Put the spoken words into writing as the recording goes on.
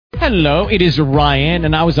Hello, it is Ryan,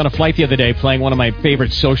 and I was on a flight the other day playing one of my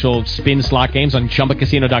favorite social spin slot games on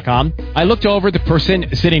ChumbaCasino.com. I looked over at the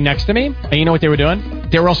person sitting next to me, and you know what they were doing?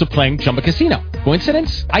 They were also playing Chumba Casino.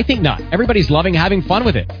 Coincidence? I think not. Everybody's loving having fun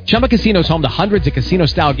with it. Chumba Casino is home to hundreds of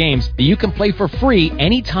casino-style games that you can play for free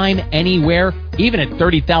anytime, anywhere, even at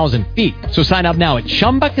 30,000 feet. So sign up now at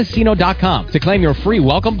ChumbaCasino.com to claim your free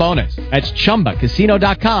welcome bonus. That's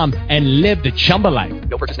ChumbaCasino.com and live the Chumba life.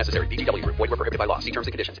 No purchase necessary. VGW. Void where prohibited by law. See terms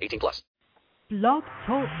and conditions. 18+. Blog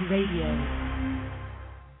Talk Radio.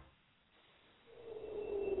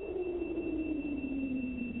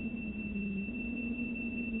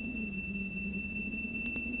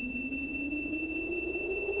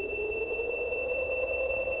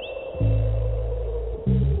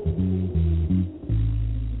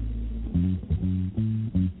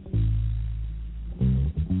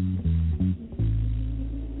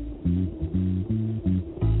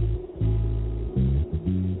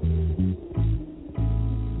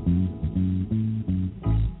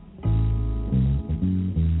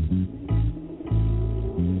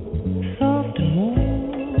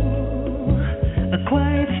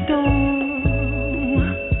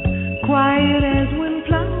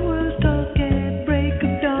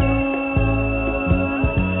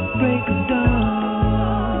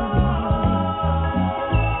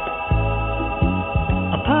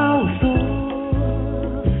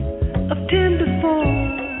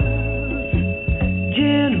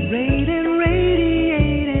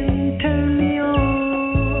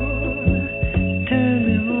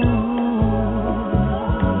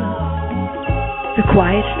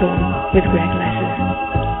 Quiet Storm with Greg Lassiter.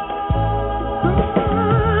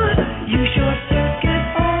 You sure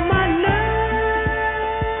get all my nerves.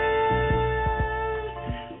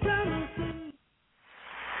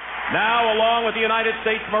 Now, along with the United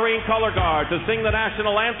States Marine Color Guard to sing the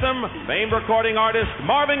national anthem, famed recording artist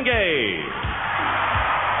Marvin Gaye.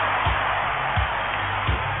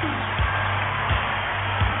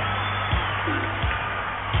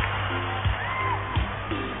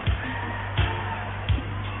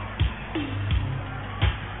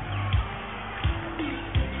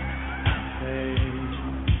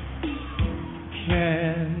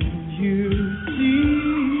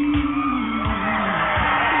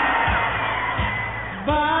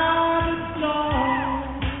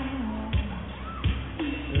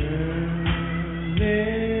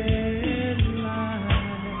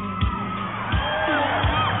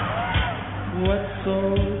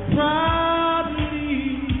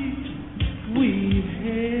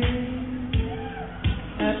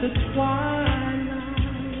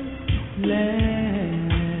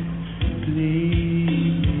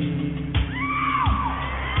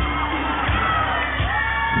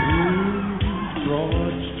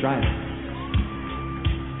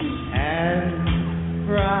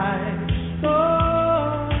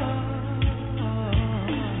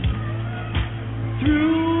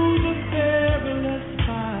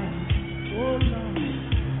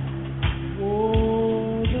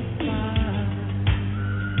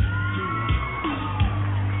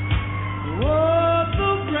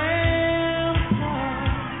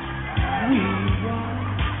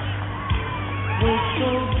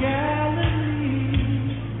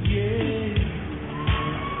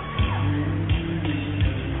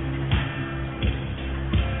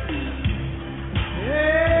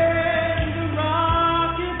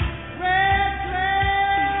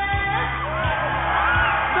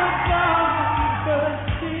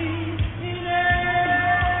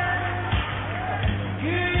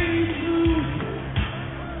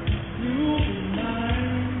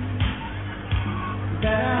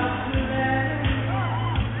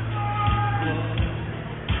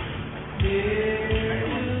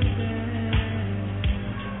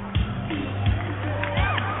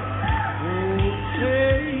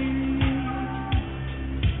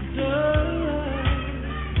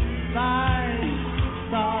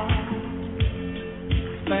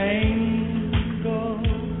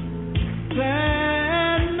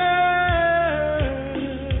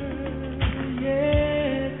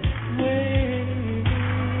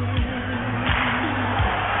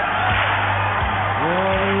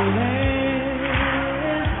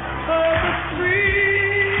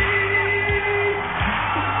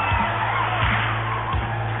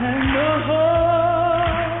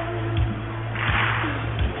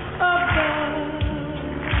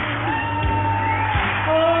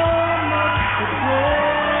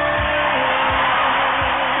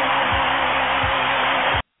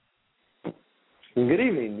 Good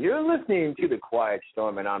evening. You're listening to The Quiet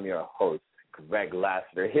Storm, and I'm your host, Greg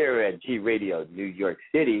Lassiter, here at G Radio, New York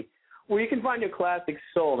City, where you can find your classic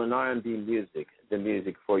soul and R&B music, the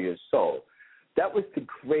music for your soul. That was the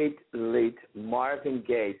great late Marvin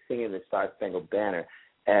Gaye singing the Star Spangled Banner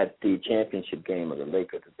at the championship game of the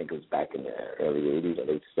Lakers. I think it was back in the early 80s or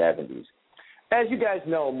late 70s. As you guys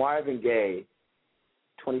know, Marvin Gaye,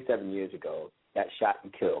 27 years ago, got shot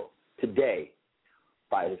and killed today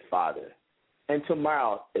by his father. And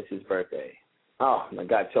tomorrow is his birthday. Oh, my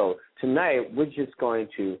God. So tonight we're just going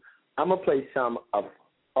to, I'm going to play some of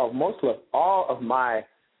all of my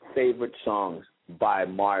favorite songs by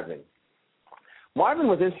Marvin. Marvin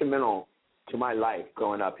was instrumental to my life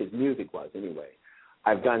growing up. His music was, anyway.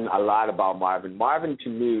 I've done a lot about Marvin. Marvin, to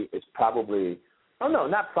me, is probably, oh, no,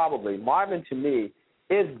 not probably. Marvin, to me,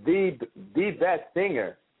 is the best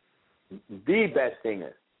singer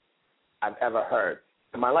I've ever heard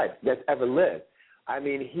in my life that's ever lived. I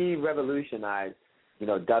mean, he revolutionized,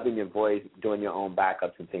 dubbing your voice, doing your own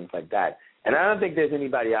backups and things like that. And I don't think there's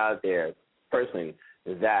anybody out there, personally,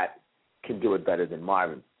 that can do it better than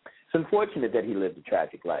Marvin. It's unfortunate that he lived a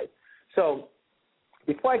tragic life. So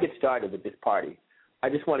before I get started with this party, I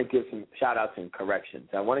just want to give some shout-outs and corrections.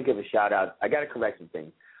 I want to give a shout-out. I got to correct some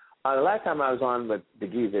things. The last time I was on with the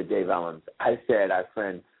geezer, Dave Ellens, I said our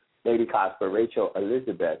friend Lady Cosper, Rachel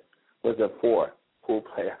Elizabeth, was a 4 pool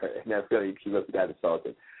player, and that's really, she looked at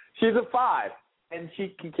assaulted. She's a 5, and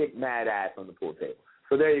she can kick mad ass on the pool table.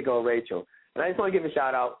 So there you go, Rachel. And I just want to give a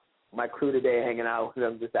shout-out, my crew today hanging out with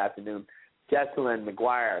them this afternoon. Jesselyn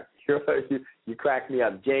McGuire, you cracked me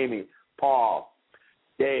up. Jamie, Paul,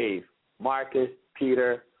 Dave, Marcus,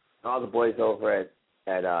 Peter, and all the boys over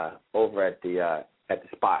at the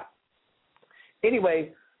spot.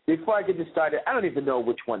 Anyway, before I get this started, I don't even know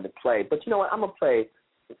which one to play, but you know what? I'm gonna play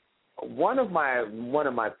one of my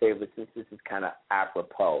favorites, since this is kind of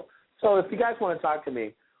apropos. So if you guys want to talk to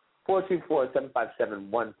me,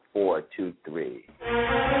 424-757-1423.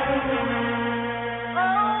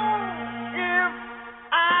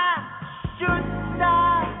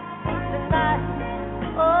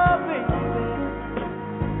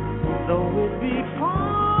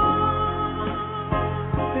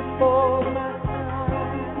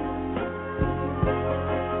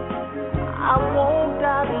 I won't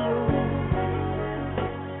die to you.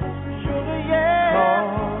 Sugar,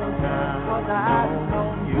 yeah. Cause I know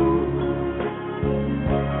you.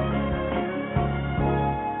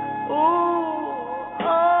 Ooh,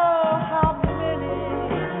 oh, how many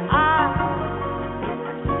I've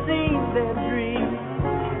seen their dreams.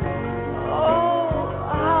 Oh,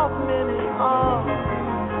 how many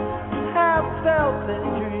have felt their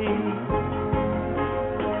dreams.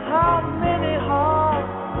 How many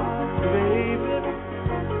hearts, baby,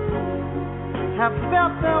 have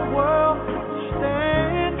felt their world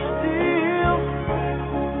stand still.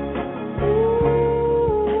 Ooh,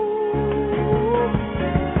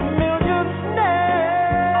 millions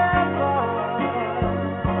never,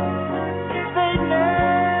 they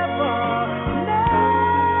never,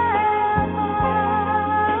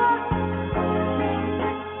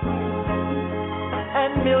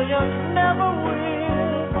 and millions never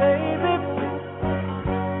will, baby.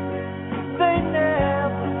 They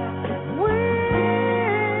never will.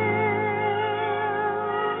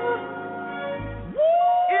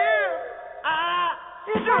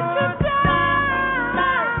 If I should die,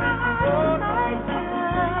 oh,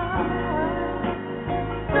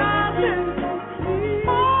 darling, please,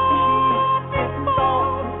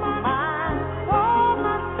 for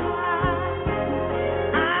my side,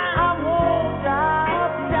 I won't die,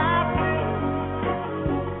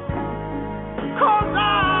 'cause I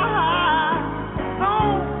know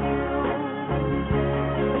you.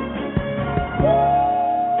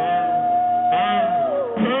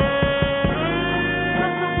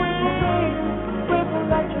 People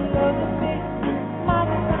like you love me, my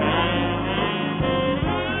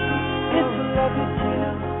it's a love you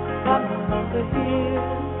till I'm no longer here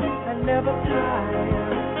and never tired.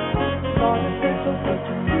 Lord, it's been so good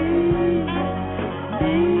to me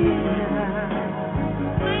now.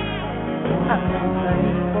 I'm so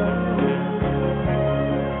thankful.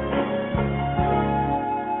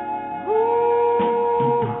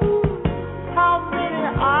 How many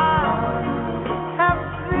eyes have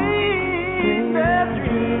seen their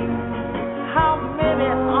dreams? How many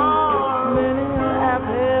arms have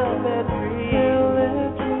held their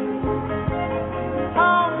dreams?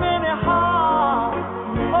 How many hearts,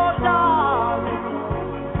 oh darling,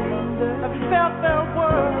 have felt their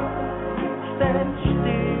world stand still?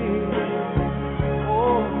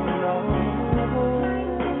 Oh no.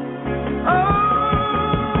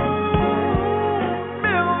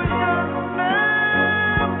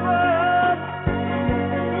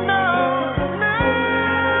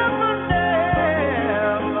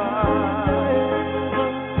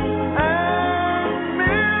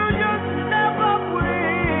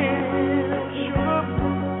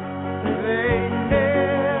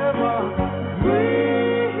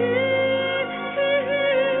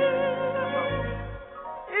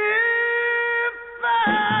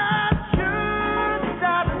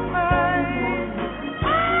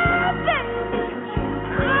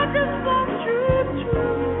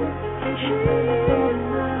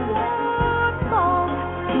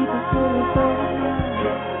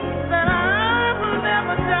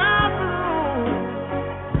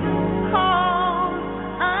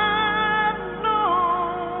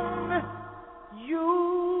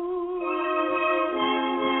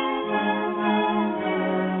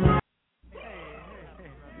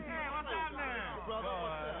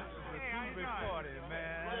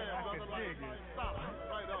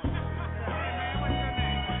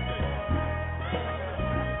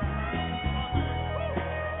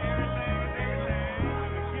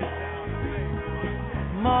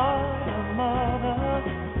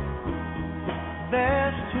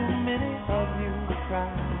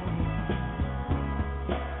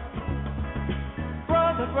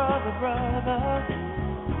 brother,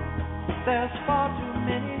 there's far too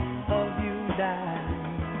many of you dying.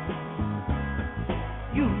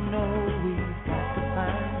 You know we've got to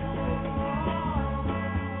find a way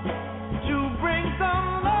to bring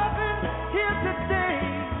some loving here today.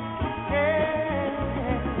 Yeah.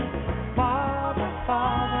 Father,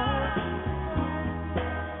 Father,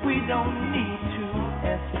 we don't need to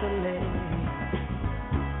escalate.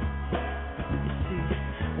 You see,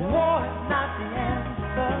 war is not the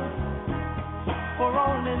answer, for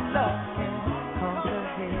only love can conquer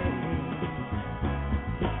hate.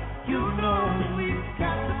 You know we've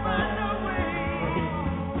got to find a way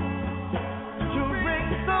to bring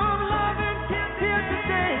some loving here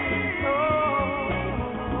today. Oh,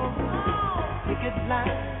 picket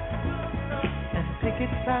line and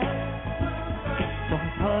picket sign.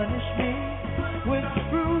 Don't punish me with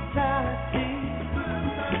brutality.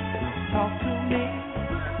 Talk to me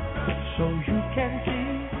so you can see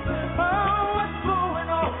what's going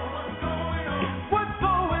on. What's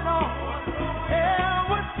going on? Yeah,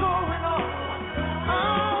 what's going on?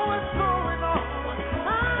 Oh, what's going on?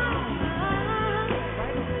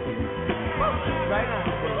 Right on.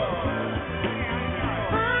 Right on.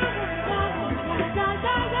 Right.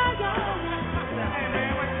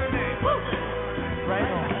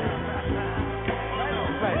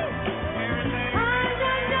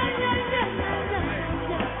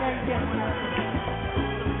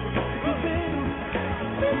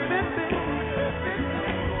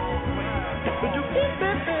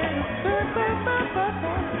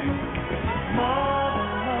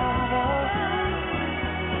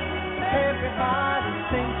 Everybody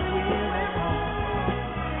thinks we're at home.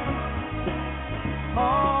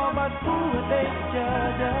 Oh, but who would they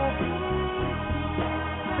judge us?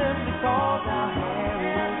 Simply cause our hair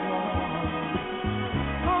is long.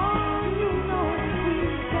 Oh, you know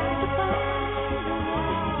we've got to find a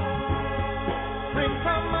way. Bring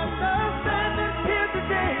some understanding here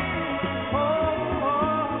today.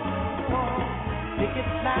 Pick it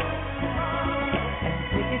line and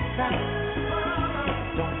pick it sign.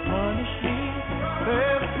 Don't punish me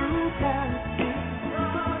with brutality.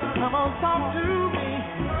 Come on, talk to me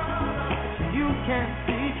so you can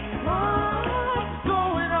see what's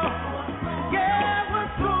going on. Yeah,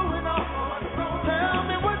 what's going on? Tell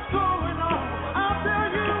me what's going on. I'll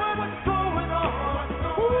tell you what's going on.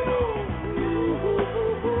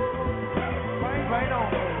 Right on,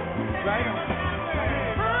 right on.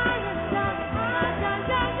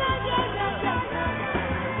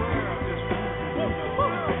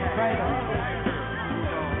 Right on.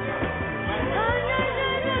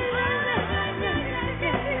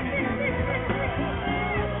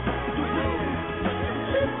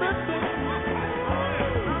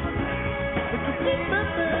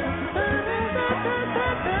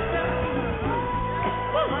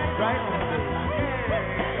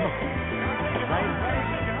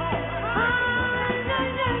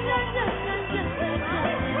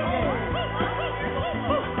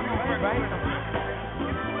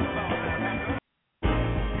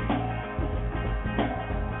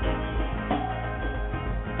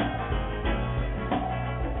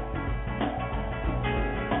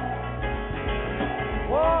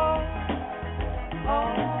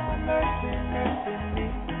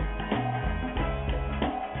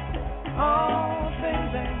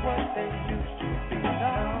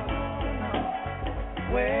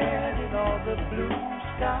 The blue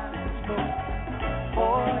skies go.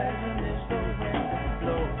 Poison is the wind that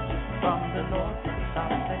blows from the north and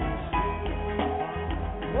south and east.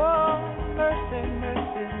 Oh, mercy,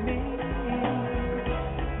 mercy me.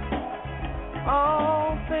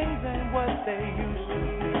 All things ain't what they used to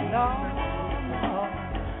be. No, no.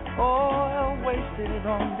 Oil wasted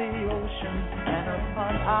on the ocean and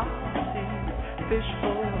upon our sea. Fish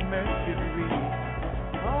full of mercury.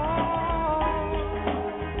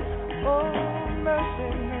 Oh, mercy,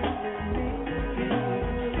 mercy me.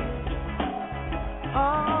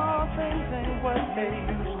 All things ain't what they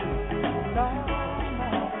used to be. No,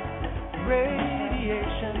 no.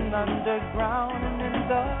 Radiation underground and in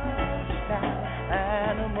the sky.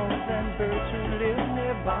 Animals and birds who live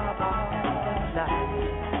nearby are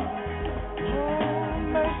dying. Oh,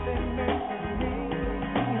 mercy, mercy me.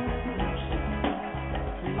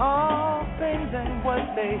 All things ain't what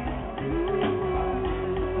they used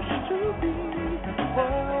to be.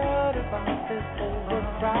 What about this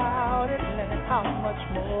overcrowded land? How much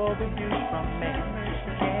more the use from man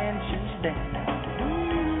can she stand?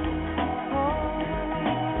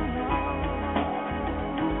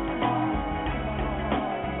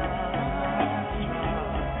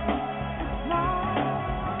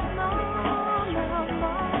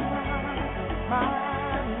 My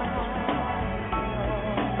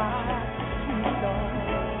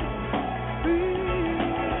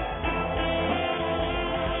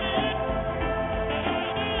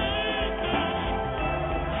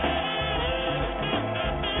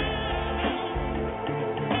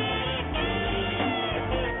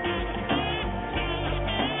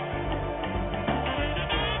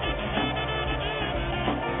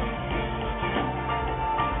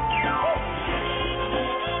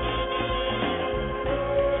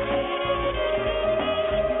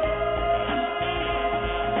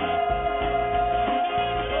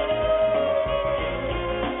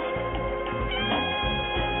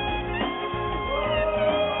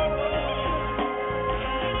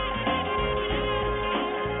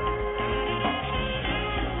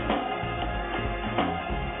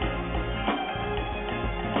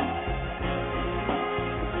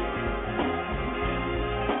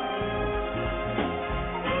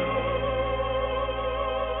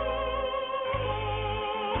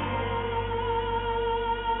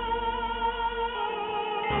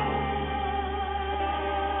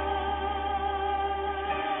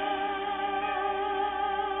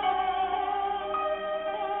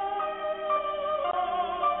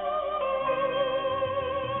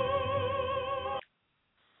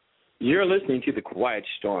You're listening to The Quiet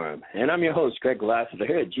Storm, and I'm your host, Greg Lassiter,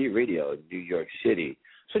 here at G Radio, New York City.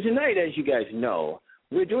 So tonight, as you guys know,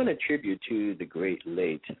 we're doing a tribute to the great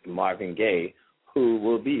late Marvin Gaye, who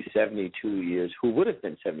will be 72 years, who would have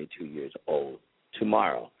been 72 years old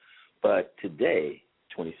tomorrow. But today,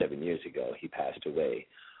 27 years ago, he passed away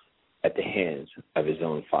at the hands of his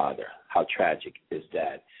own father. How tragic is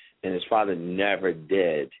that? And his father never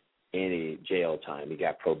did any jail time. He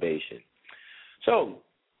got probation. So,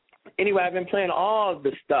 anyway, I've been playing all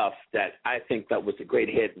the stuff that I think that was a great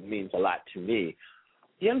hit and means a lot to me.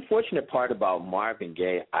 The unfortunate part about Marvin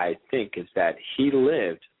Gaye, I think, is that he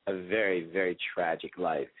lived a very, very tragic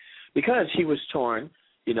life because he was torn,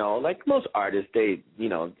 you know, like most artists, they're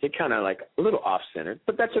kind of like a little off-centered,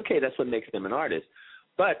 but that's okay. That's what makes them an artist.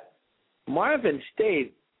 But Marvin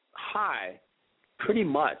stayed high pretty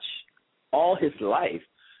much all his life,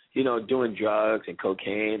 you know, doing drugs and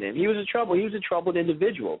cocaine, and he was a troubled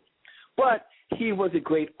individual. But he was a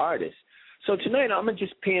great artist. So tonight I'm going to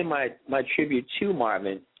just pay my tribute to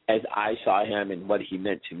Marvin as I saw him and what he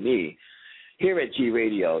meant to me here at G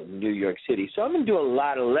Radio, New York City. So I'm going to do a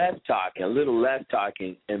little less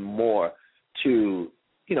talking and more to,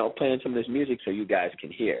 you know, playing some of this music so you guys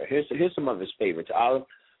can hear. Here's some of his favorites. I'll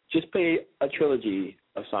just play a trilogy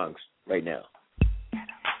of songs right now.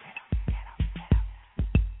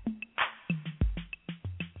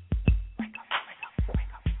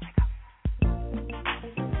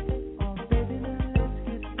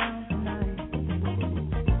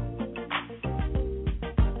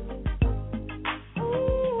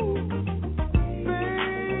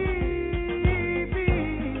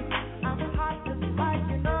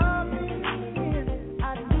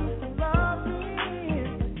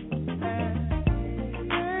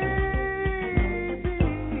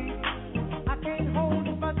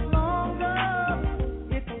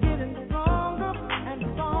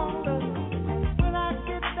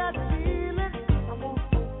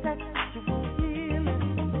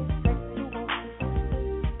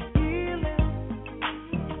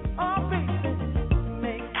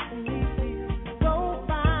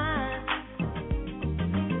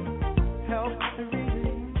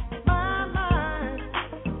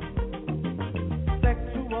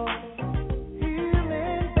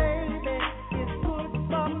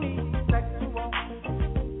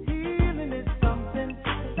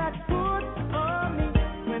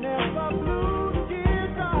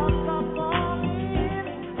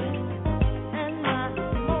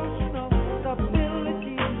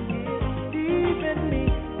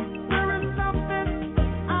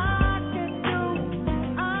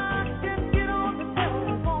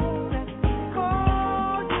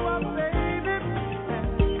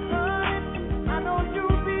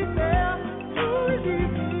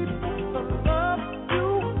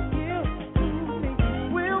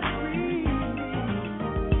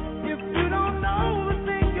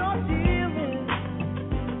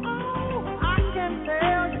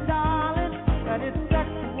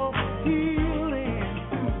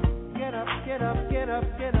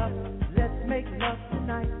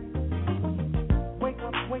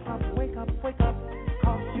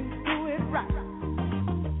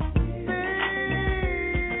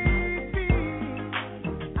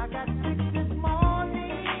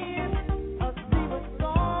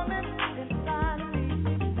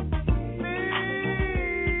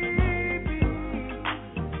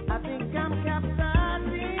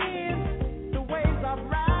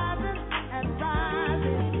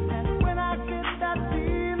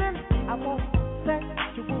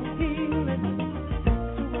 Sexual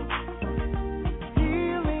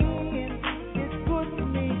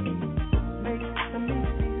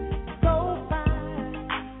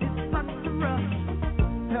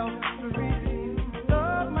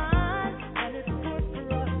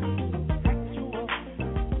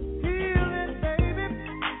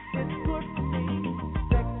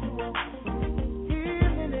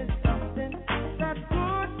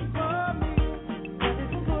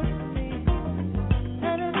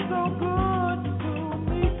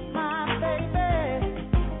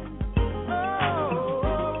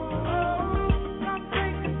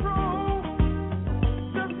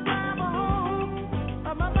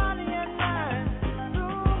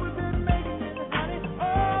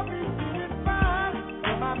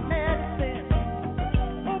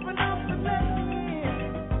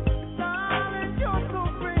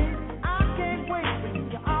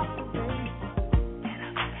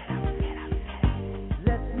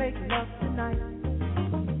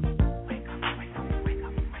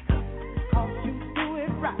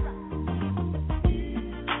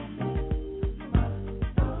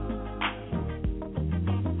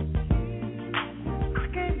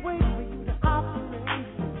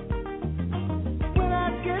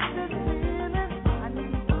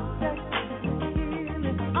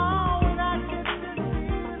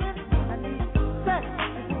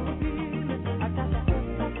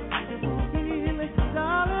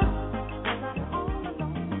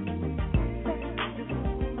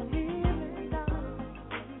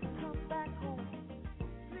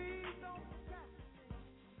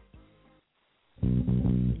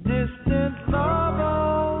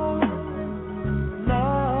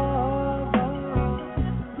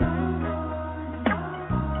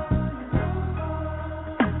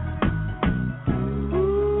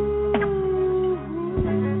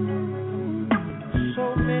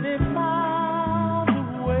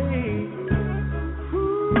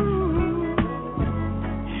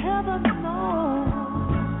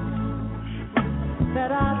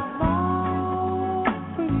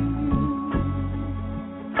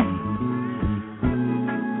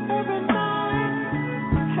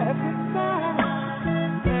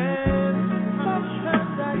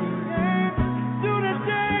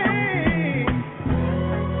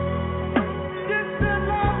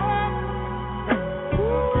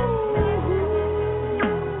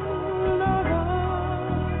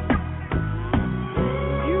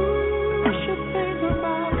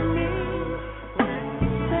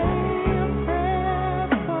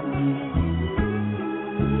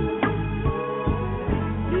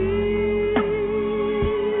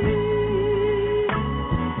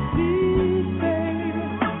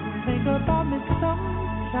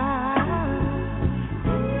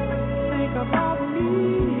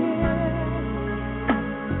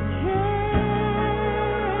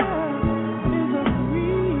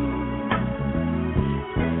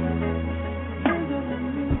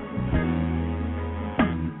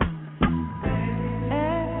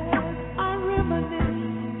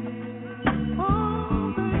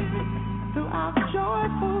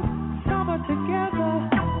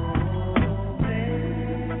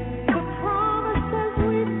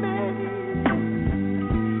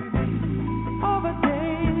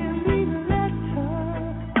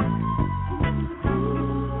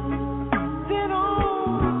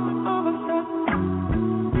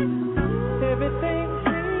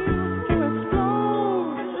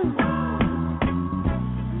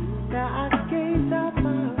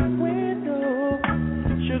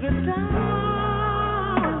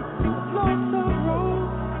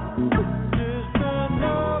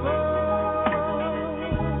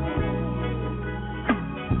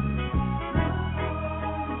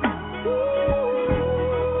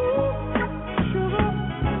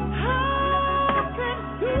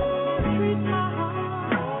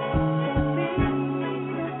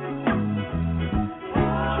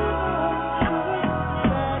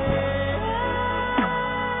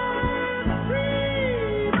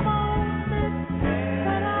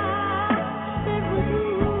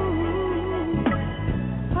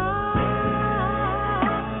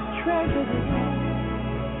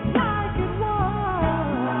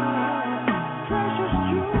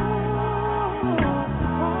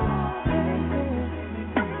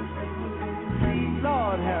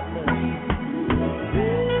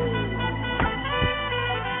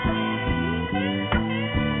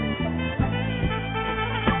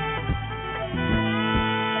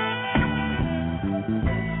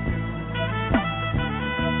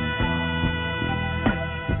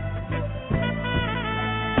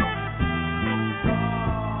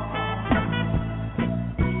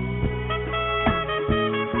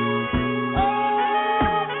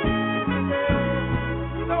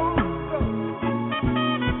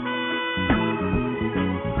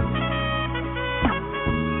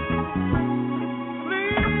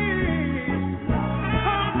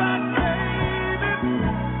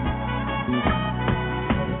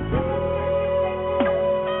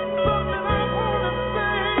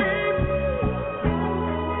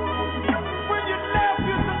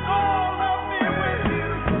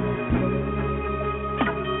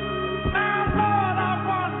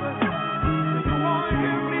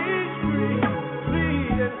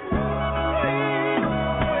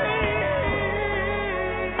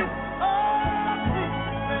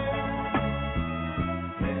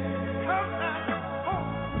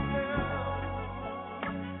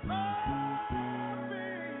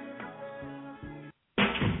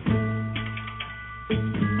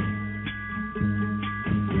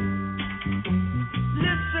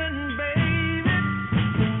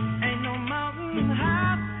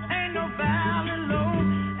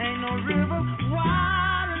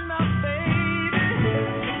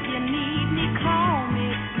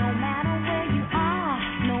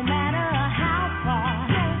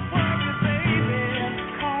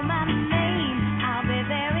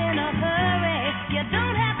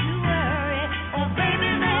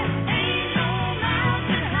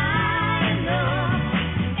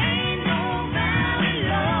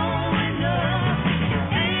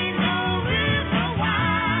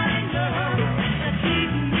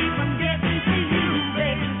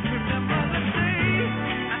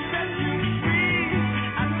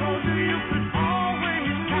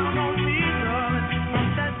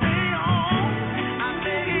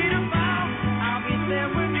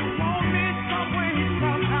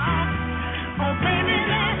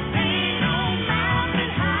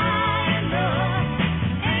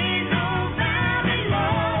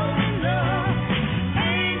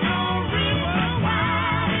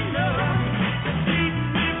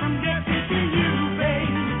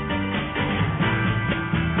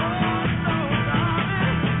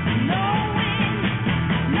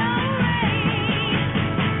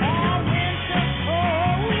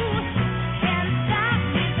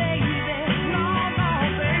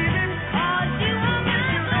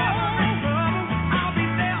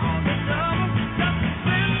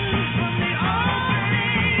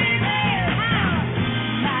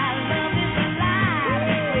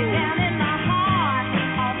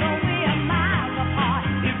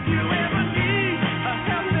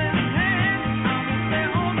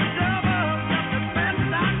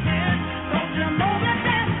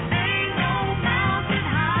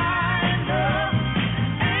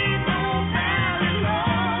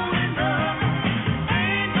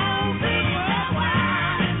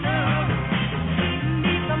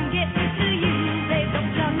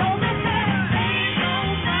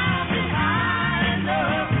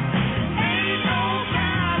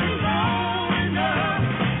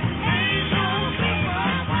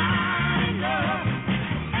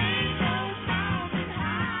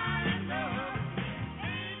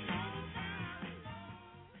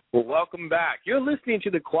Well, welcome back. You're listening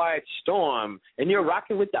to The Quiet Storm, and you're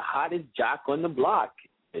rocking with the hottest jock on the block.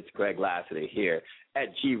 It's Greg Lassiter here at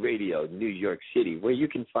G Radio, New York City, where you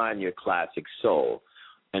can find your classic soul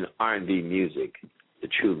and R&B music, the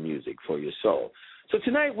true music for your soul. So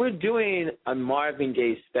tonight we're doing a Marvin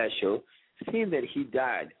Gaye special, seeing that he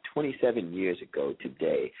died 27 years ago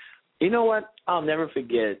today. You know what? I'll never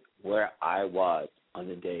forget where I was on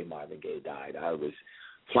the day Marvin Gaye died. I was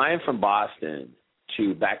flying from Boston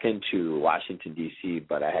back into Washington, D.C.,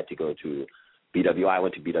 but I had to go to BWI. I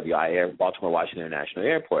went to BWI, Baltimore Washington International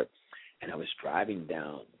Airport, and I was driving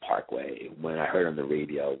down the Parkway when I heard on the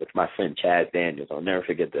radio with my friend Chaz Daniels. I'll never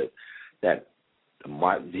forget this,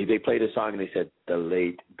 they played a song and they said, "The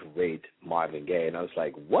late, great Marvin Gaye," and I was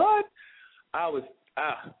like, what? I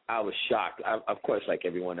was shocked, of course, like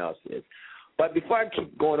everyone else is. But before I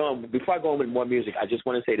keep going on, before I go on with more music, I just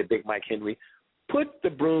want to say to Big Mike Henry, put the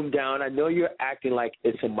broom down. I know you're acting like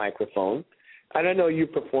it's a microphone. And I know you're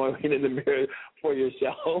performing in the mirror for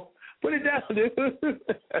yourself. Put it down, dude.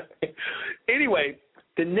 Anyway,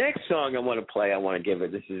 the next song I want to play, I want to give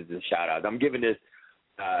it, this is the shout-out. I'm giving this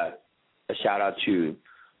a shout-out to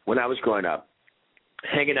when I was growing up,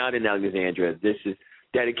 hanging out in Alexandria. This is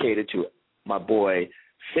dedicated to my boy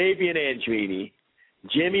Fabian Andrini,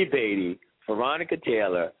 Jimmy Beatty, Veronica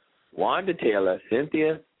Taylor, Wanda Taylor,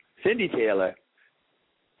 Cindy Taylor,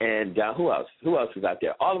 and who else? Who else was out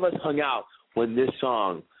there? All of us hung out when this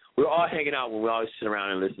song, we were all hanging out when we always sit around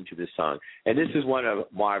and listen to this song. And this is one of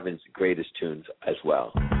Marvin's greatest tunes as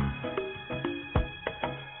well.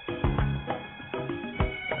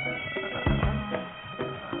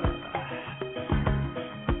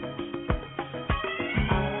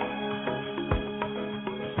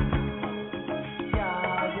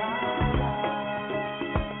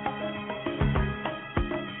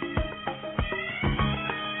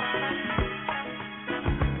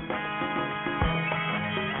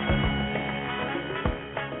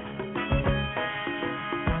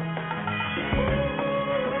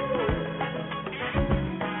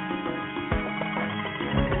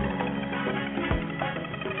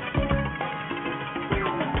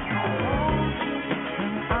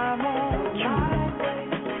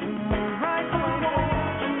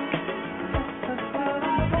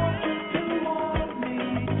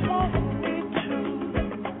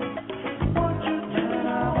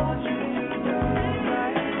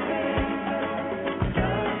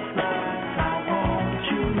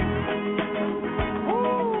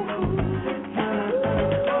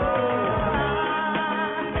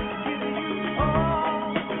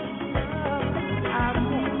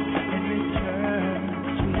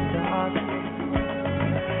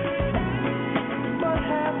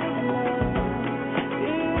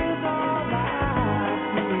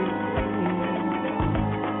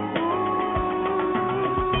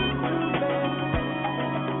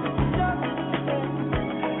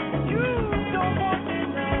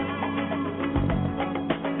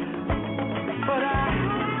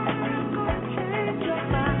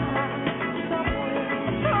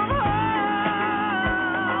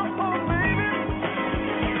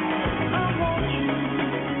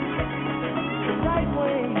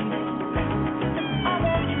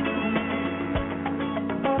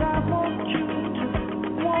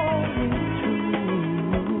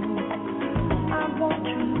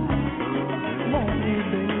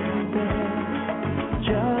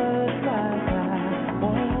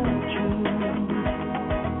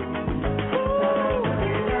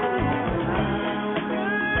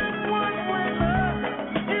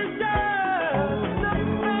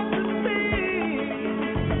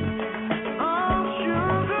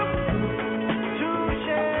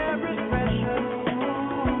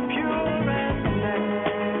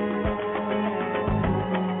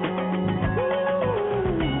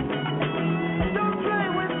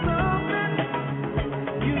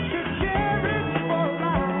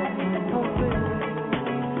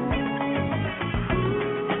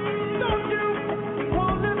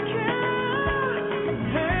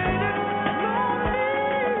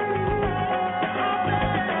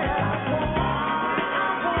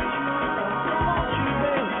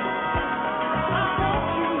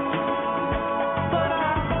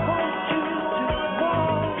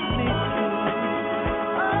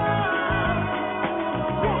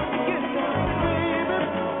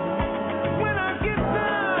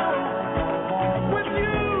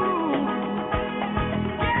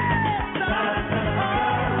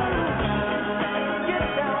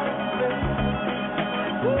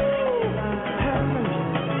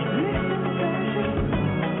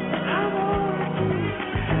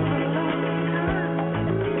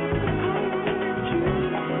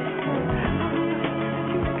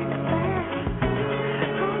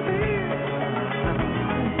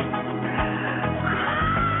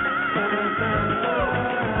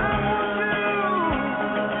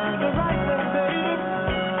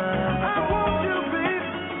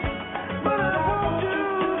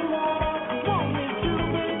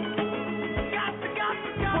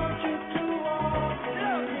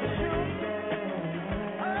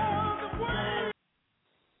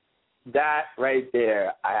 that right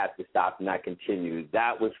there, I have to stop and not continue.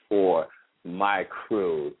 That was for my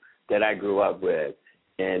crew that I grew up with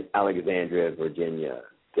in Alexandria, Virginia.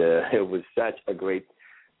 It was such a great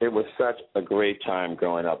time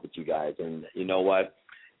growing up with you guys. And you know what?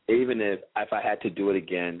 Even if I had to do it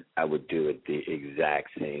again, I would do it the exact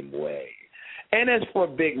same way. And as for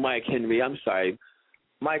Big Mike Henry, I'm sorry,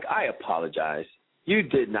 Mike, I apologize. You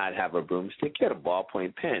did not have a broomstick. You had a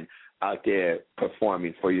ballpoint pen out there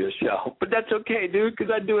performing for your show. But that's okay, dude,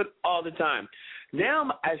 because I do it all the time.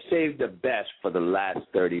 Now I've saved the best for the last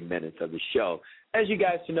 30 minutes of the show. As you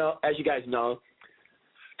guys know,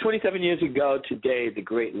 27 years ago today, the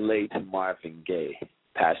great late Marvin Gaye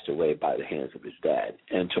passed away by the hands of his dad.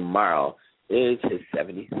 And tomorrow is his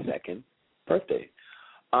 72nd birthday.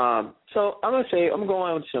 So I'm going to say I'm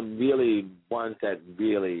going with some really ones that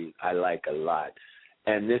really I like a lot.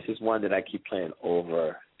 And this is one that I keep playing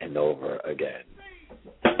over and over again.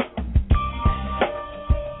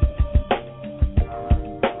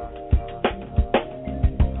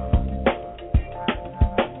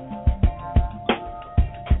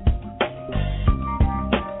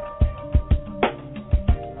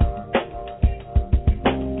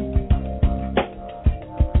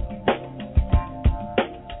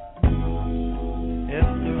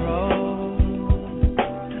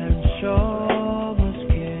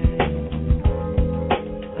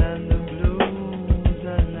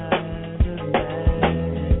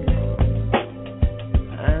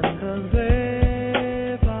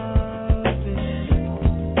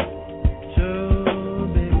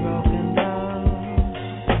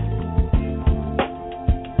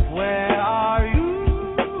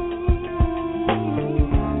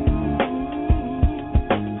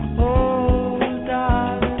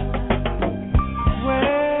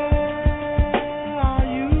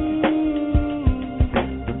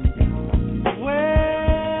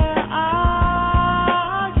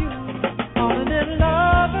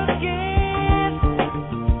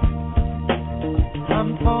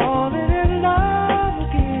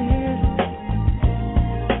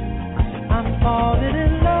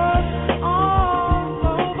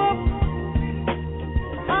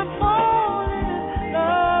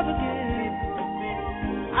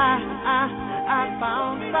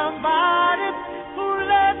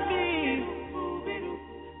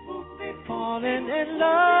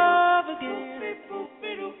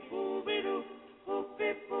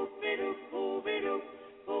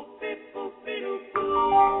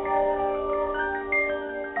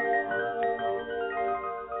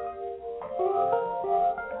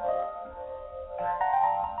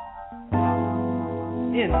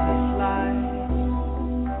 In this life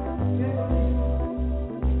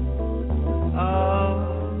of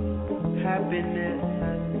happiness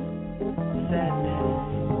and sadness,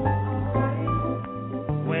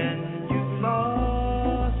 when you've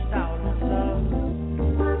lost out on love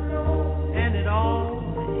and it all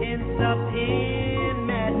ends up in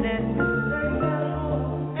madness,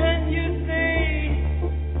 and you say,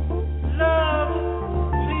 love,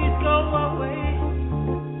 please go away,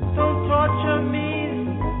 don't torture me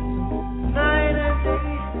night and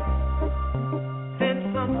day, then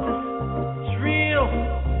something's real,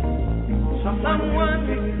 someone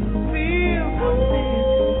feel good.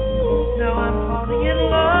 Now I'm falling in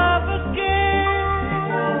love again.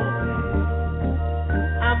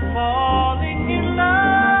 I'm falling in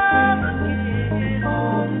love again.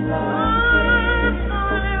 I'm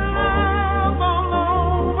falling in love all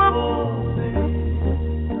over.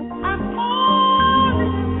 I'm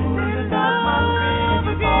falling in love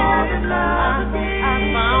again. I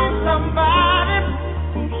found somebody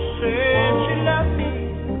who said she loved me.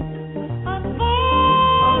 I'm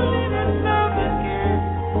falling in love again.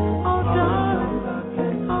 Oh darling,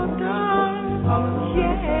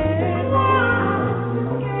 yeah.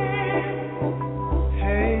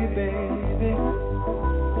 Hey baby,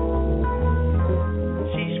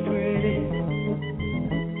 she's pretty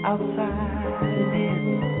outside and in.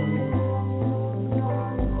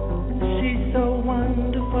 She's so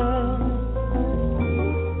wonderful.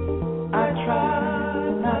 I try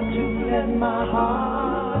not to let my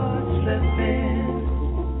heart slip in.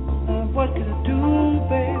 What could I do,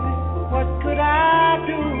 baby? What could I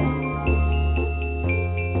do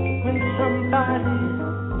when somebody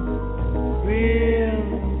real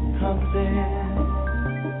comes in?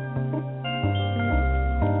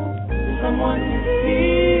 Someone you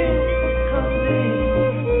feel comes in.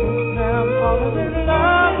 Now I'm falling in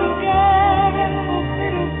love again.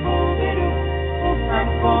 I'm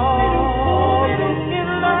falling in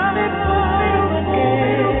love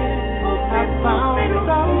again. I found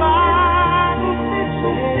somebody who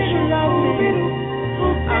said she loved me.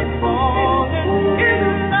 I'm falling.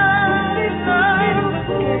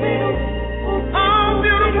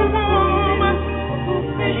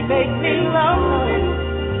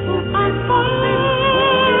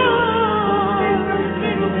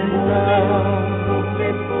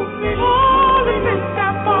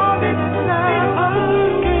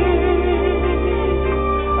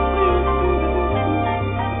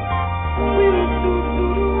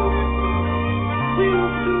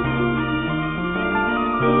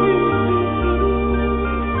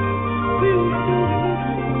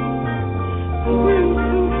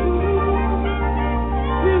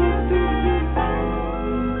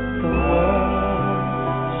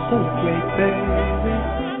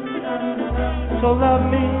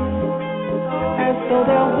 So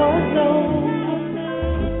there was no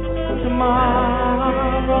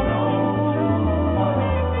tomorrow.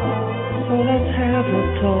 So let's have a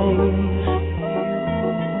toast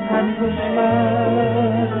and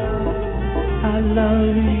Christmas. I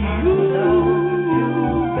love you,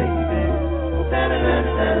 baby.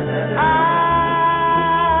 I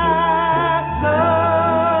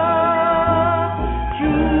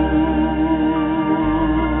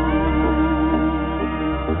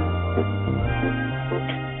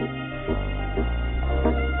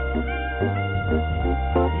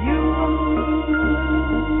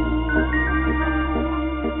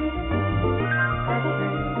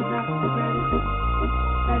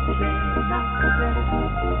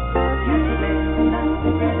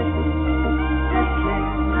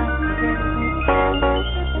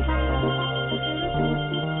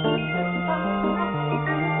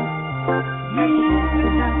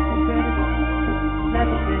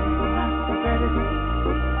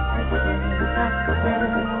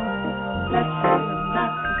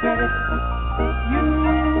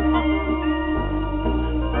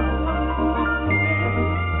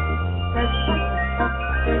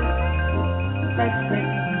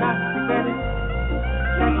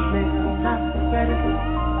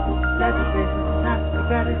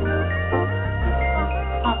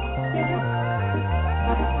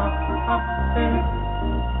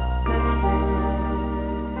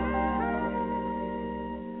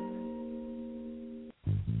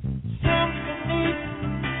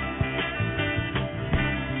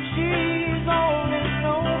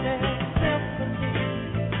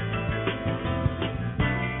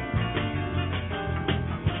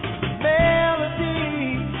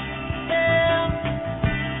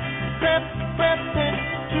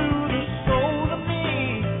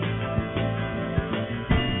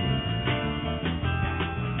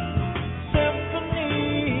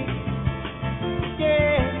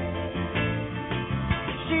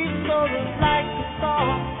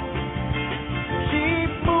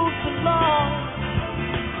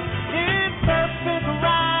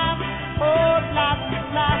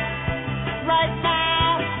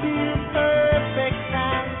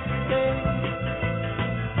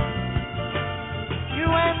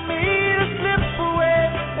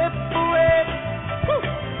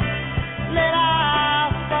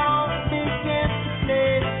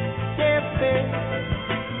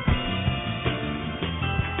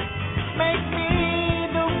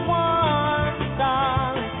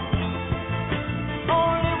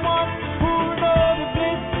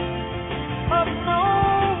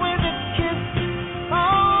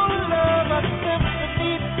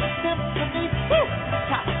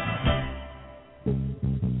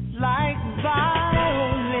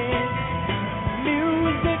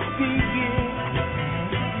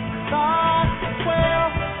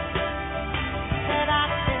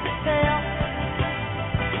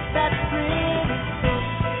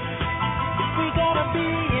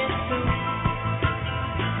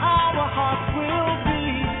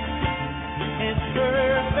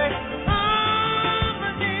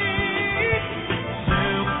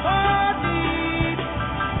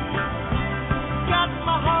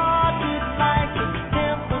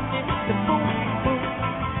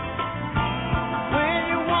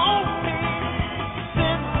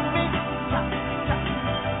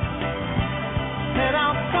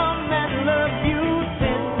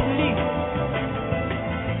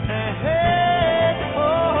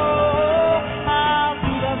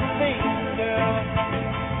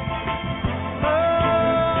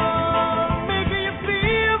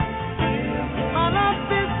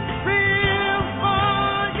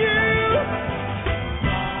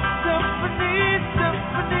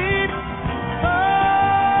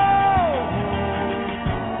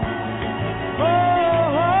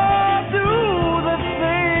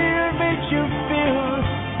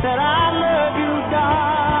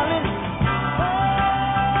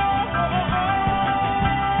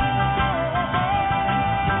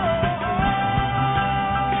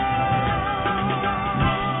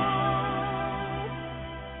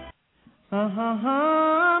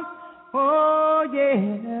Oh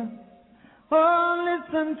yeah. Oh,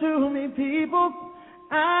 listen to me, people.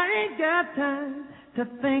 I ain't got time to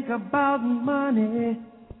think about money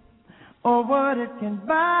or what it can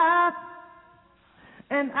buy.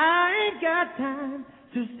 And I ain't got time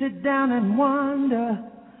to sit down and wonder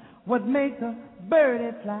what makes a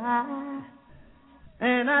birdie fly.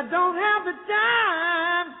 And I don't have the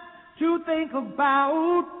time to think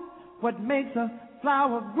about what makes a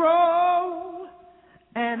flower grow.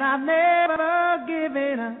 And I've never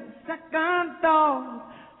given a second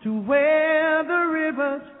thought to where the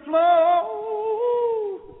rivers flow.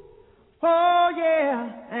 Oh yeah.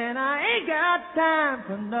 ain't got time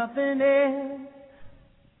for nothing else.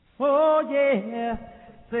 Oh yeah,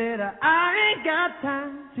 said I ain't got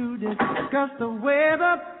time to discuss the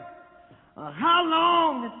weather, or how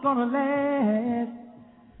long it's gonna last,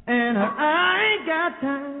 and I ain't got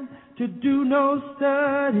time to do no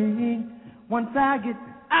studying once I get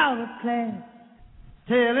out of class.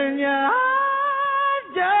 Telling you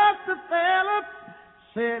I'm just a fella,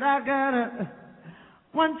 said I got a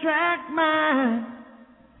one-track mind,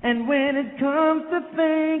 and when it comes to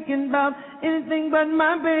thinking about anything but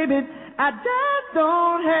my baby, I just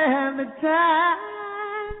don't have the time.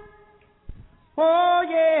 Oh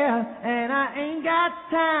yeah, and I ain't got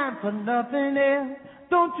time for nothing else.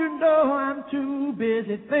 Don't you know I'm too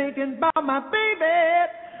busy thinking about my baby?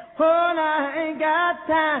 Oh, and I ain't got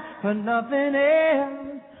time for nothing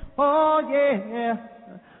else. Oh yeah,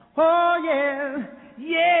 oh yeah,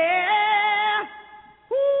 yeah.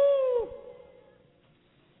 Woo.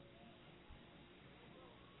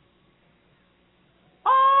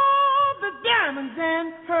 All the diamonds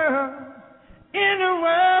and pearls in the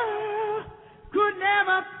world could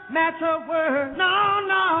never match her world. No,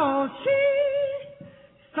 no, she's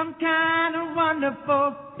some kind of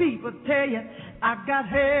wonderful people tell you I got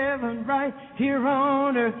heaven right here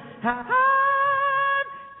on earth. I'm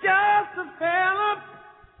just a fella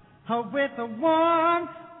with a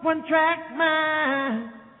one-track mind.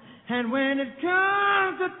 And when it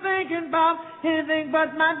comes to thinking about anything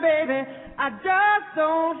but my baby, I just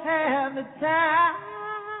don't have the time.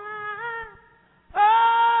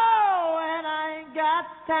 Oh, and I ain't got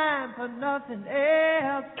time for nothing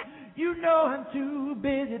else. You know I'm too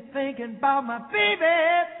busy thinking about my baby,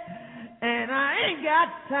 and I ain't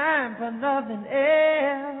got time for nothing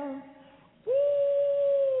else.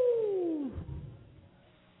 Woo!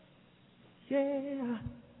 Yeah.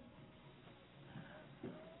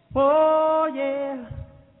 Oh, yeah.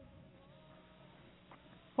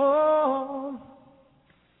 Oh,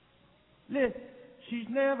 listen, she's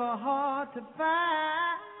never hard to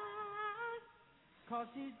find, 'cause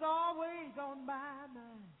she's always on my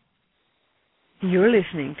mind. You're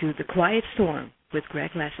listening to The Quiet Storm with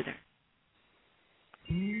Greg Lassiter.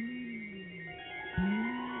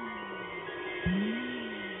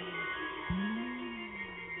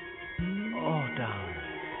 Oh, darling,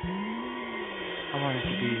 I wanted to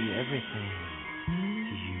be everything to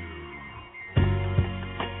you.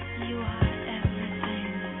 You are everything.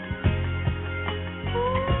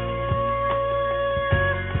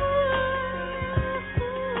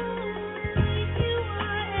 You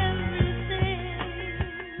are everything.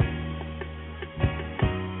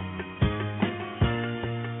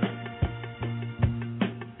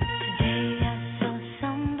 Today I saw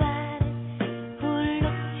somebody who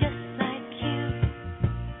looked just like you.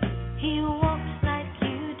 He walks like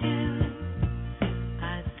you do.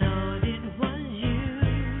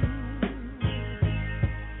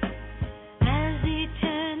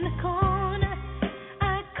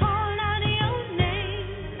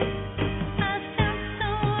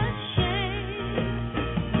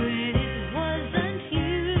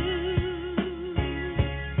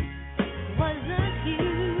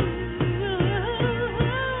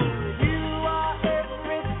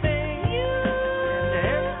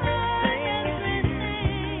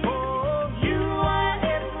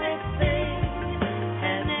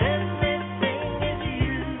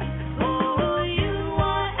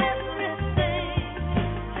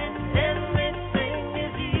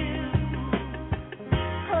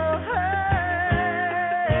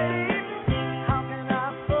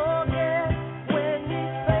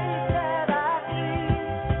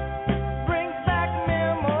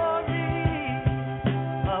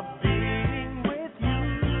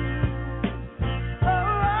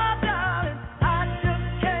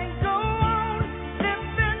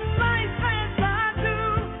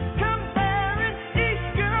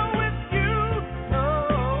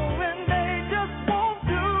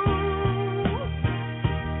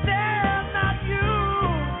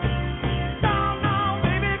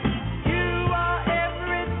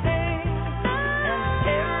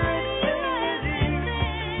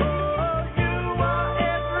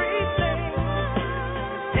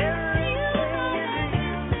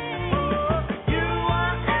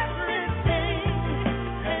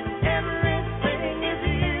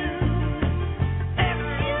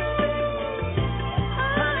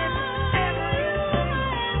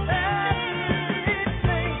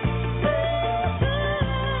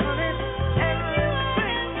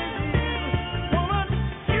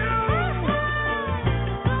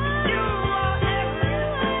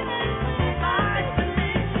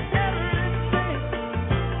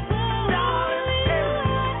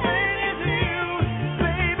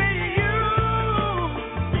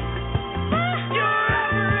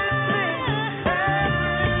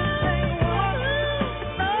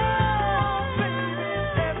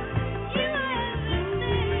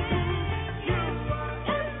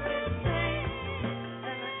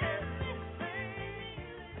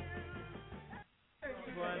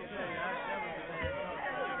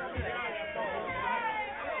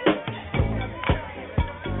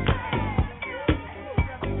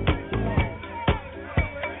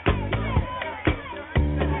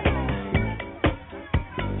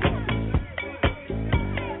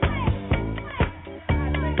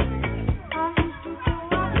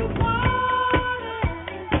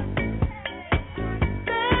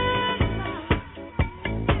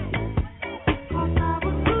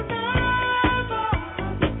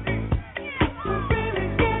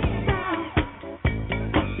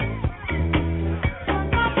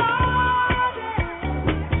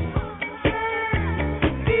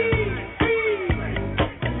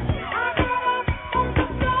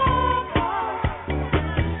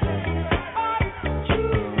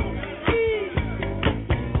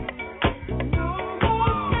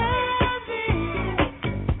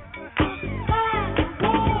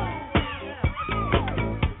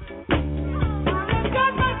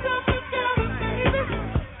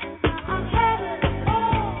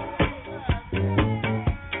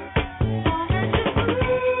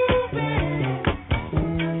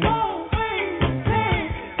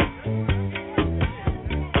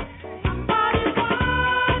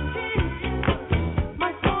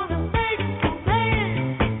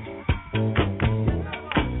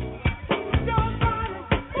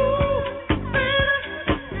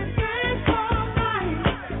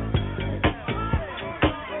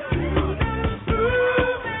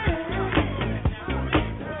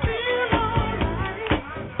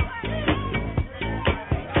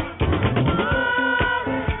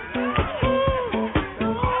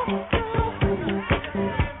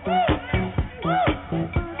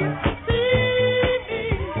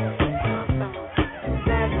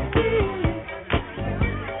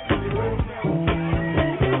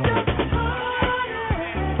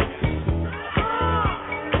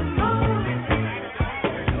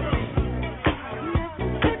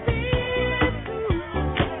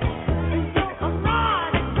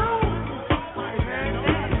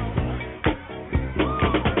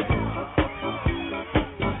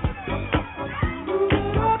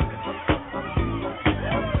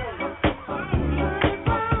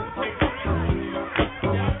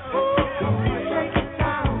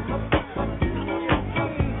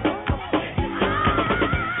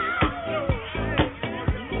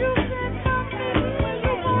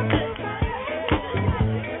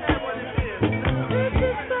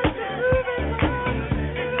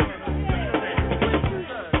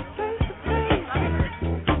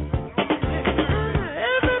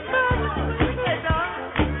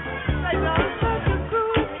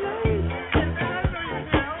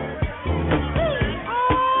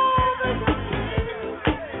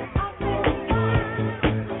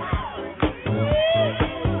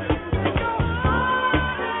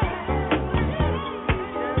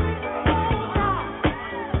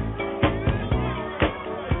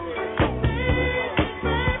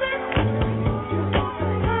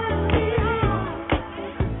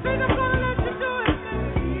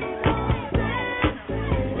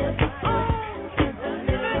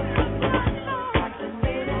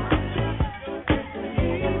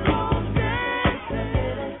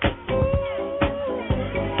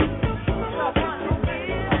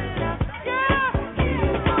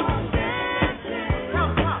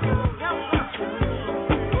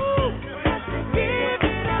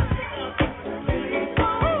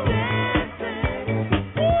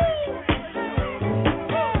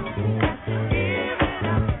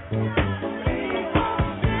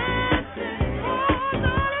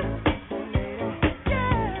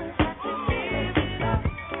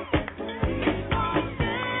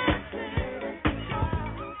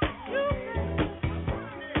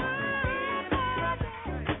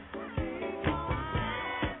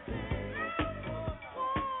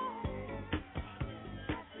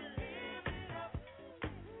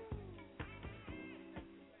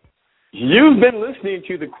 You've been listening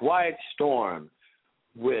to The Quiet Storm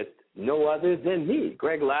with no other than me,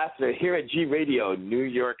 Greg Lassiter, here at G Radio, New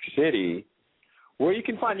York City, where you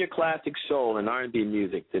can find your classic soul and R&B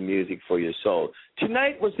music, the music for your soul.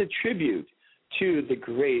 Tonight was a tribute to the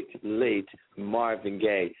great, late Marvin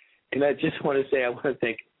Gaye. And I just want to say I want to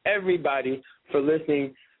thank everybody for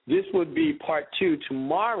listening. This would be part 2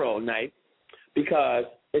 tomorrow night because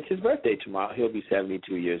it's his birthday tomorrow. He'll be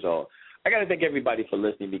 72 years old. I got to thank everybody for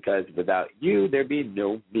listening because without you, there'd be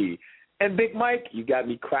no me. And Big Mike, you got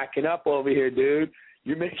me cracking up over here, dude.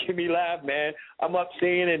 You're making me laugh, man. I'm up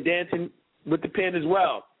singing and dancing with the pen as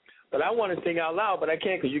well. But I want to sing out loud, but I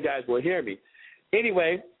can't because you guys will hear me.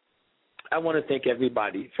 Anyway, I want to thank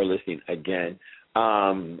everybody for listening again.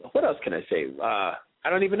 What else can I say? I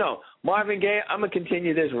don't even know. Marvin Gaye, I'm going to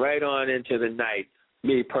continue this right on into the night,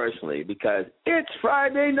 me personally, because it's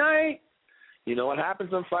Friday night. You know what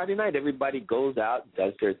happens on Friday night? Everybody goes out,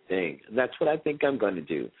 does their thing. And that's what I think I'm going to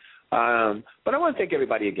do. But I want to thank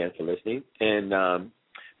everybody again for listening. And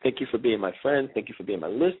thank you for being my friends. Thank you for being my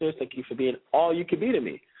listeners. Thank you for being all you can be to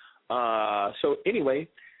me. So anyway,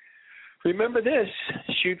 remember this.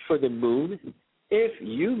 Shoot for the moon. If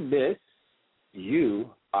you miss,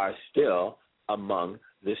 you are still among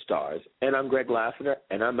the stars. And I'm Greg Lassiter,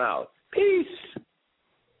 and I'm out. Peace.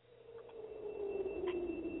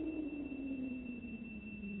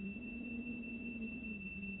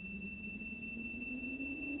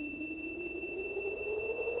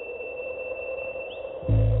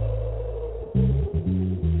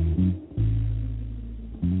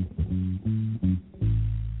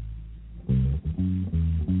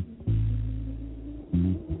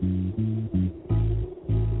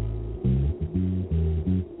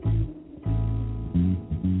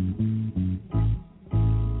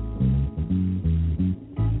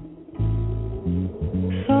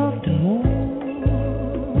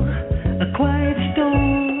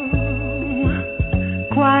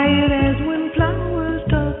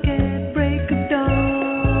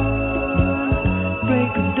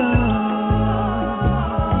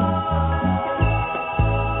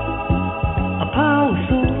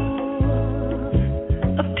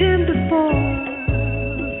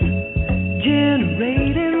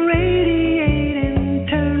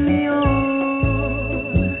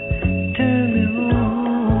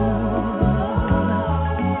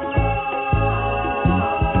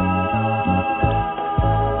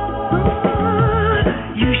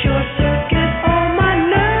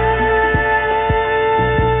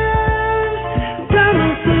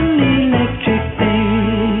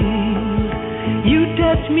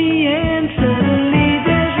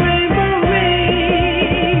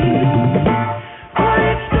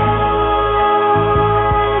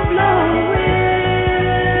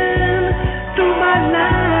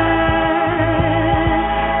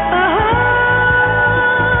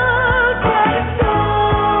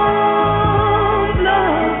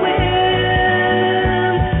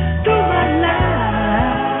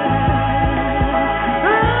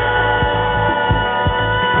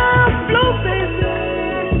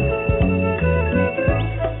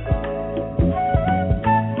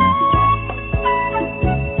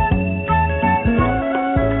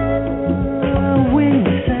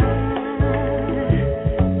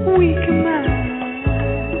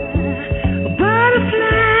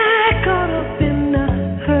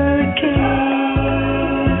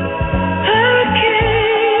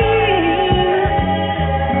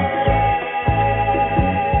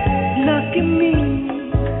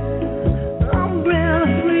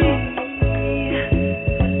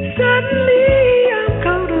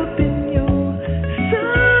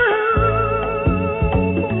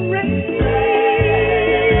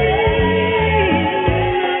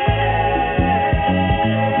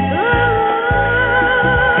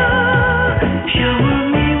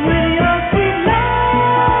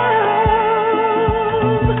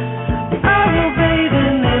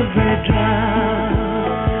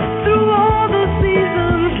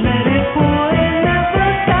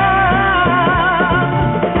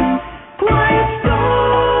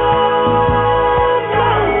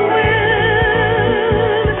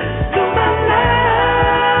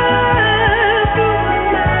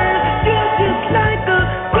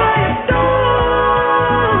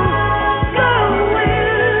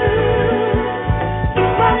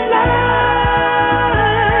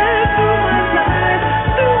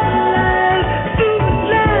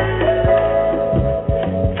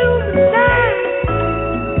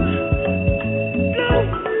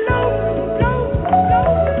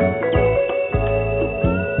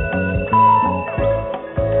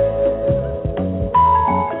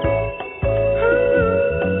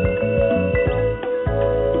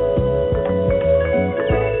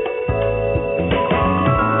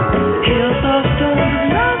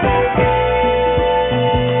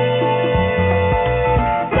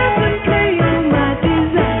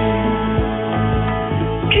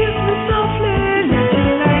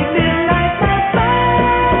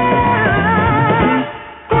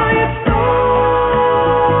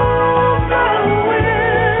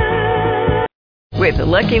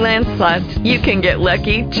 Lucky Land Slots, you can get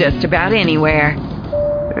lucky just about anywhere.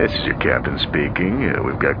 This is your captain speaking.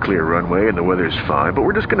 We've got clear runway and the weather's fine, but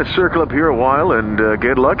we're just going to circle up here a while and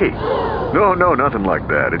get lucky. No, nothing like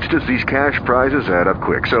that. It's just these cash prizes add up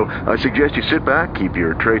quick. So I suggest you sit back, keep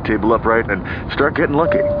your tray table upright, and start getting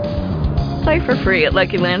lucky. Play for free at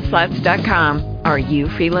LuckyLandSlots.com. Are you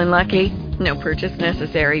feeling lucky? No purchase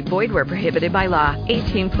necessary. Void where prohibited by law.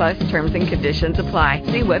 18+ terms and conditions apply.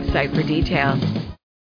 See website for details.